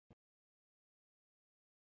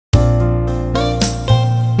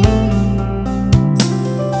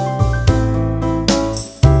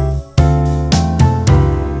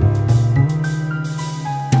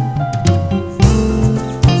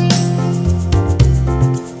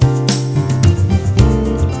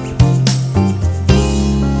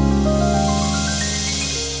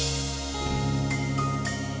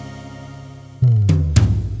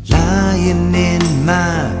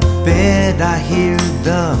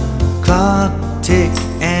clock tick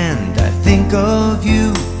and I think of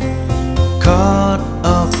you, caught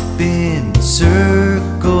up in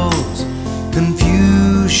circles.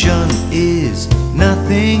 Confusion is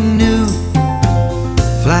nothing new.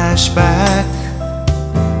 Flashback,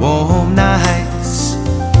 warm nights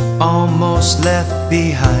almost left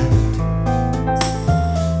behind.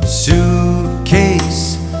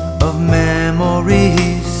 Suitcase of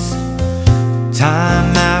memories.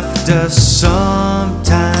 Time after,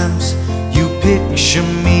 sometimes you picture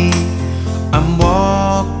me. I'm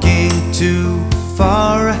walking too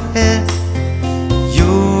far ahead.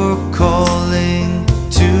 You're calling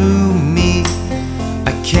to me.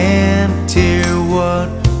 I can't hear what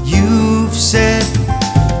you've said.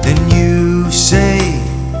 Then you say,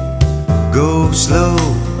 go slow.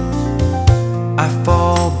 I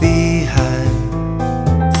fall behind.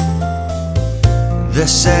 The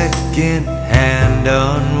second hand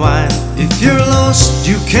unwind. If you're lost,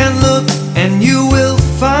 you can look and you will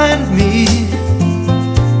find me.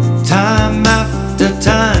 Time after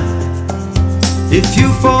time. If you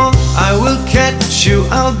fall, I will catch you.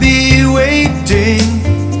 I'll be waiting.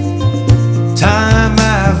 Time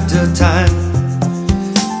after time.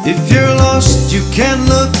 If you're lost, you can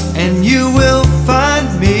look and you will find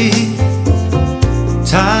me.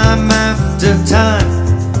 Time after time.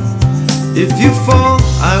 If you fall,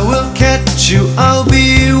 I will catch you. I'll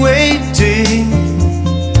be waiting.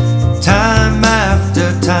 Time after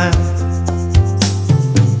time.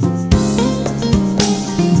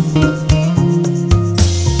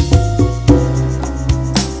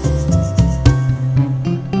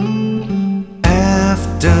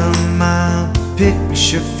 After my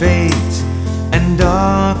picture fades and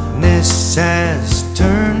darkness has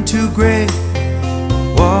turned to gray,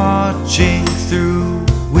 watching through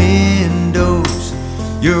windows,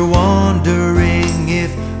 you're wondering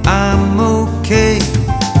if I'm okay.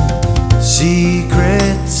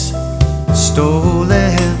 Secrets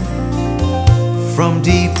stolen from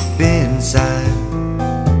deep inside.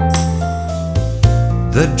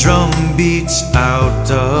 The drum beats out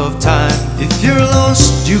of time. If you're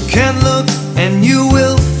lost, you can look and you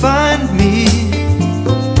will find me.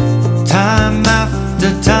 Time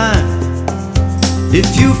after time.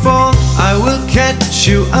 If you fall, I will catch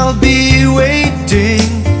you. I'll be waiting.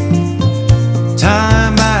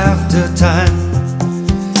 Time after time.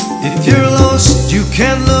 If you're lost, you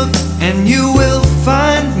can look and you will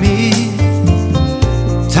find me.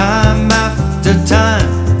 Time after time.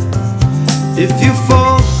 If you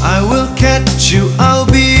fall, I will catch you. I'll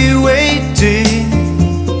be waiting.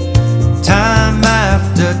 Time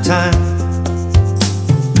after time.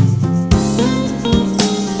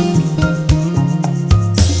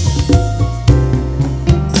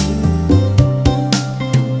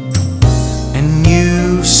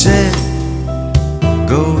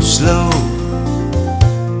 Go slow,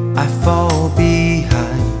 I fall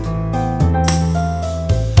behind.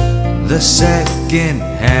 The second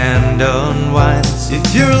hand unwinds.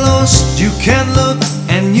 If you're lost, you can look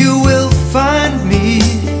and you will find me.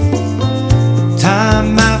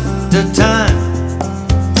 Time after time.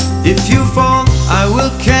 If you fall, I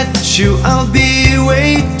will catch you. I'll be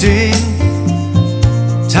waiting.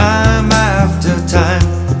 Time after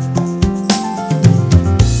time.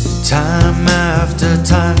 Time after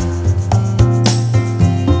time.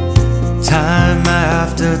 Time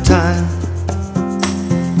after time.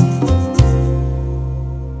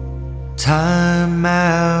 Time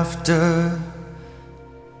after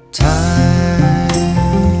time.